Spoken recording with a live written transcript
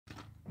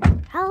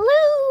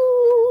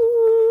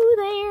Hello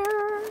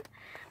there.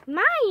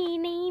 My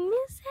name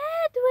is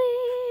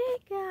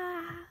Hedwig.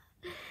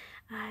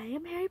 I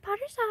am Harry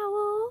Potter's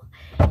owl.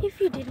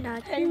 If you did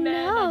not Hey know.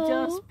 man, I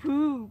just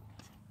pooped.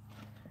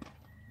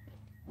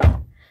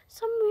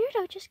 Some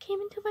weirdo just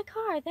came into my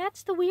car.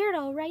 That's the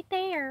weirdo right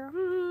there.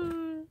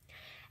 Anywho.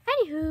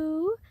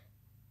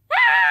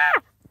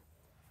 Ah!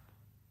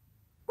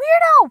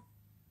 Weirdo!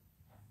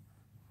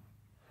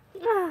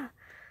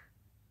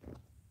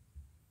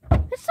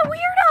 It's the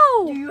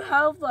weirdo! Do you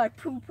have like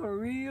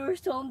poopery or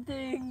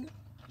something?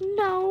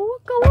 No,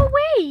 go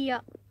away.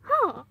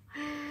 Huh.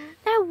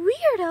 That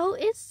weirdo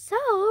is so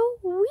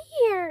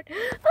weird.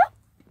 Oh,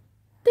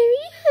 there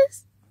he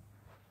is.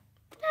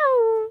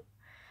 No.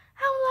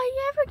 How will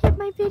I ever get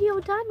my video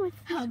done with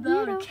this How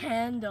about weirdo? a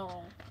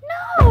candle?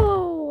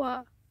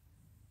 No.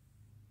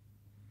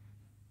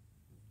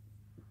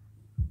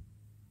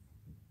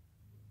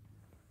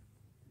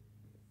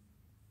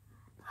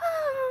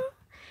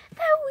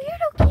 That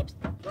weirdo keeps...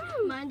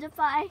 Mind if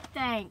I?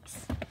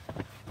 Thanks.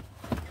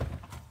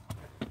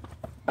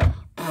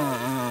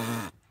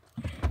 Thanks.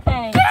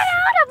 Get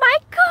out of my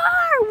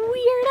car,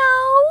 weirdo!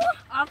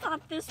 I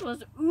thought this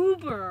was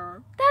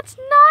Uber. It's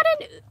not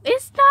an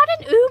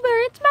Uber,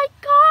 it's my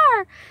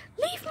car.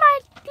 Leave my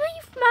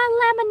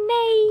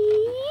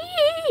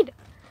lemonade.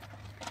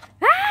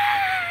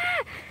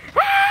 Ah!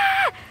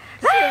 Ah!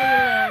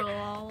 Silly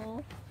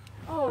little.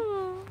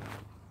 Oh.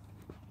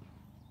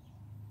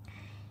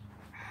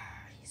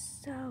 He's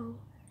so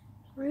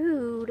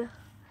rude.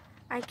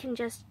 I can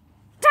just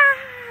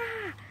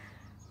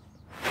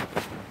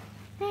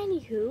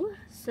Anywho,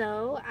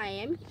 so I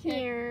am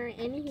here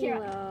in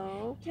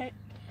Hilo.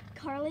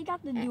 Carly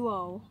got the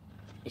duo.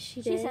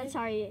 She She said,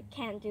 sorry,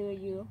 can't do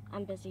you.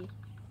 I'm busy.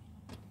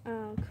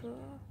 Oh,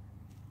 cool.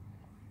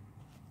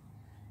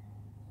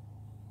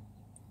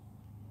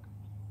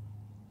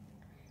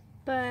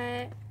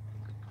 But,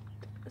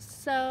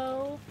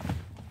 so,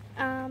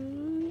 I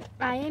am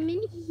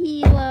in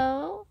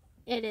Hilo.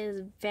 It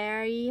is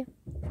very,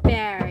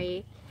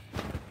 very,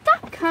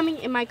 stop coming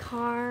in my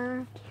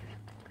car.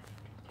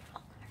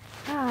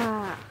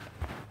 Ah,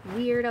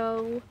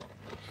 weirdo.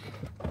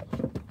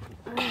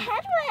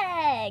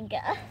 Hedwig!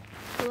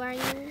 Who are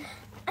you?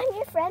 I'm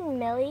your friend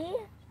Millie.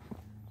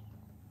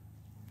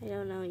 I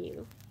don't know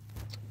you.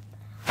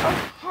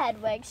 Oh,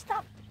 Hedwig,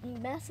 stop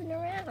messing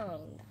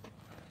around.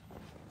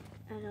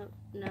 I don't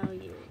know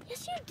you.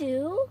 Yes, you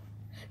do.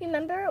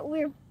 Remember,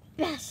 we're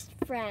best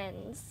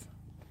friends.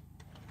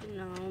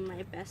 No,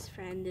 my best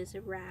friend is a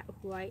rat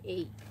who I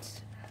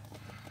ate.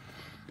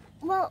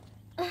 Well,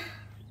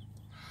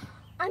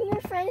 I'm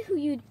your friend who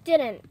you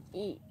didn't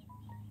eat.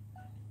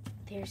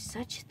 There's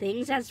such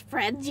things as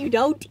friends you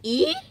don't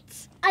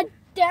eat?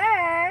 Duh!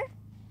 I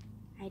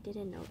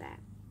didn't know that.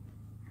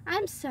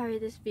 I'm sorry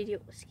this video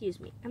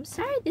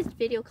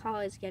call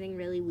is getting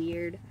really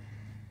weird.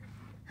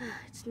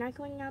 It's not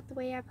going out the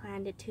way I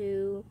planned it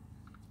to.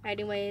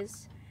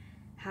 Anyways,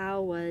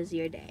 how was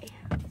your day?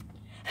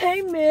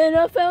 Hey man,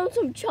 I found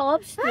some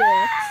chopsticks.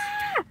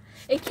 Ah!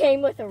 It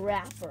came with a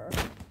wrapper.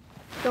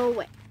 Go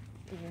away.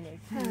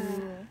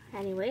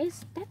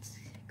 Anyways, that's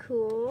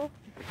cool.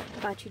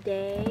 About your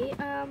day.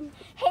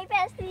 Hey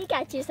bestie,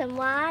 got you some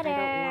water.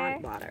 I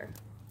don't want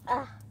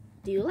water.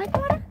 Do you like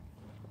water?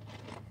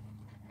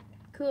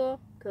 Cool.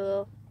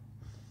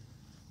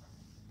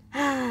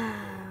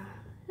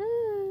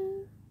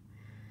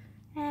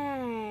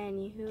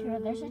 Anywho. Sure,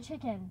 there's a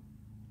chicken.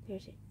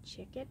 There's a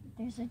chicken?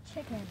 There's a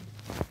chicken.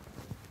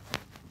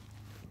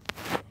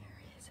 There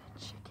is a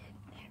chicken.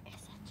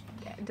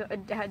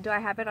 Do I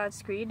have it on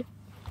screen?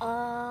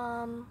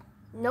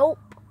 Nope.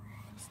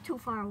 It's too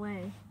far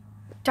away.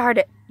 Darn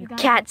it. You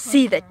can't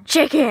see the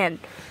chicken.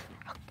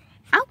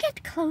 I'll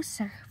get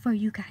closer for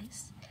you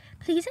guys.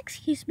 Please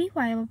excuse me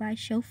while my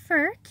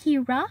chauffeur,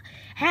 Kira,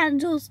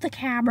 handles the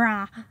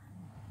camera.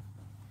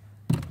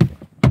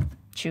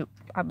 Shoot,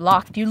 I'm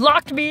locked. You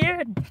locked me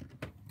in.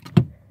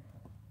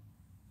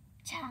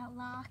 Child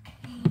lock.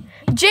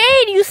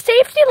 Jade, you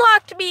safety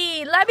locked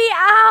me. Let me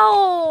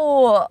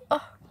out.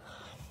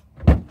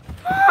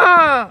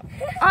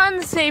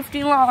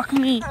 Unsafety lock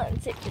me.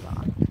 Unsafety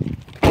lock.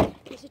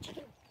 Here's a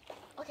chicken.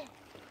 Okay.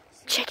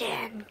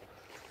 Chicken.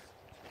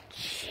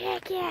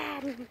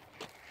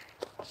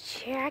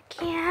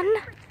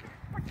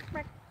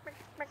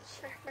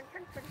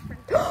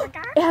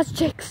 It has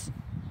chicks.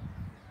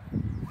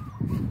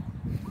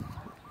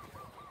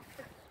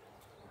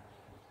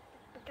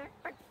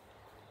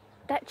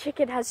 That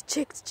chicken has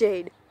chicks,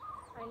 Jade.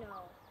 I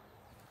know.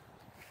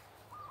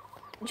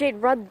 Jade,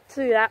 run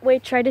through that way.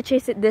 Try to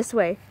chase it this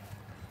way.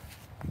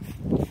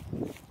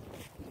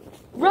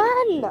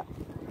 Run!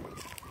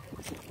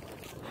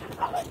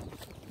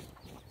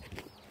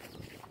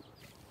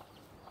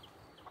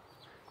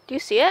 Do you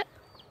see it?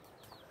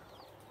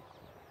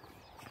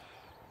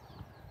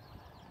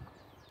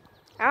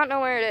 I don't know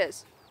where it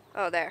is.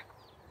 Oh, there.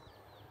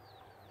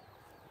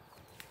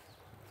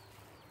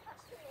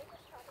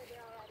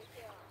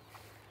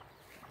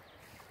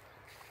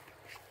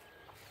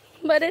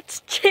 But it's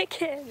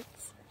chickens.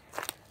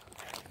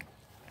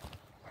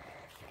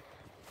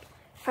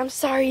 I'm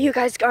sorry you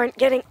guys aren't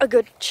getting a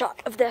good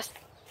shot of this.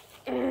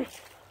 They're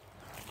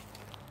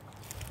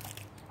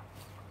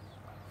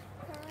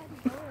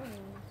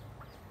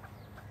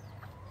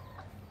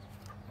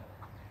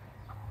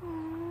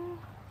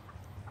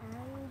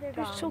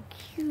so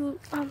cute.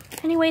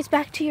 Anyways,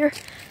 back to your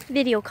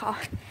video call.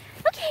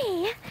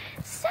 Okay,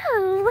 so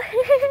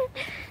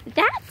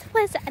that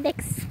was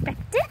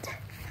unexpected.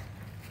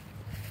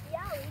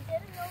 Yeah, we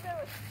didn't know there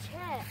was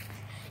chicks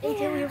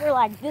until we were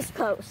like this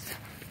close.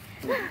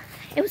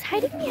 It was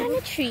hiding behind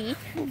a tree.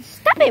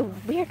 Stop it,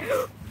 weird.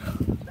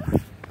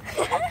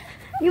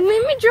 You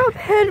made me drop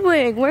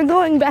Hedwig. We're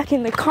going back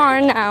in the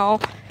car now.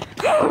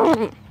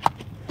 That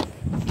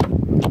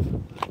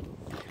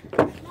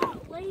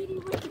lady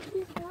with the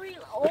poopery.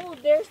 Oh,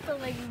 there's the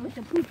lady with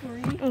the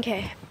poopery.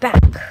 Okay,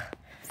 back.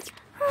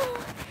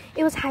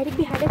 It was hiding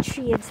behind a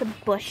tree and some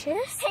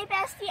bushes. Hey,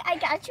 bestie, I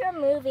got you a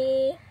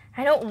movie.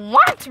 I don't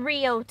want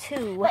Rio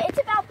 2. But it's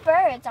about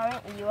birds.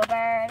 Aren't you a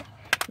bird?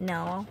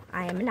 No,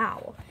 I am an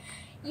owl.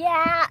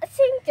 Yeah,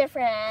 same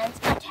difference.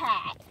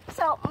 Okay.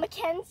 So,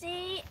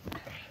 Mackenzie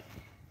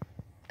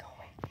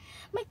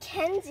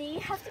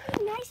has to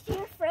be nice to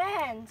your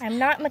friends. I'm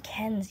not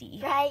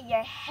Mackenzie. Right,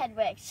 you're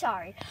Hedwig.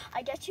 Sorry.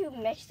 I get you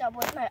mixed up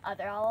with my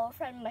other owl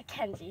friend,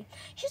 Mackenzie.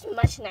 She's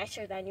much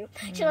nicer than you.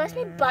 She lets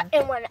me butt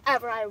in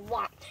whenever I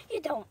want. You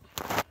don't.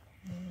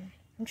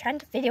 I'm trying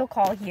to video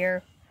call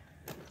here.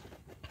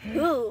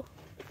 Who?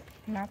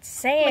 I'm not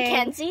saying.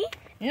 Mackenzie?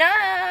 No!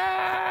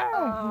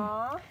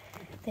 Aww.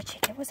 The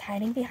chicken was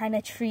hiding behind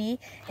a tree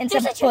and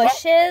There's some a chicken?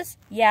 bushes.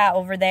 Yeah,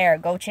 over there.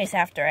 Go chase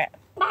after it.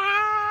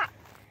 Bah!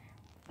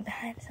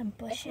 Behind some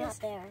bushes.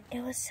 It's not there.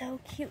 It was so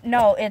cute.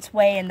 No, it's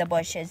way in the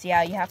bushes.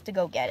 Yeah, you have to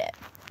go get it.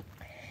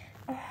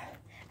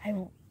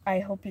 I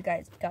hope you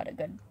guys got a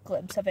good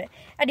glimpse of it.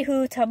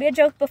 Anywho, tell me a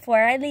joke before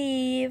I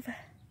leave.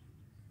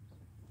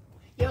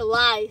 Your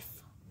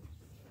life.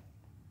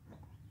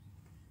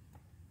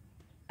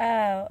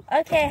 Oh,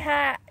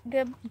 okay.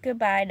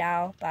 Goodbye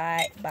now.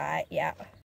 Bye. Yeah.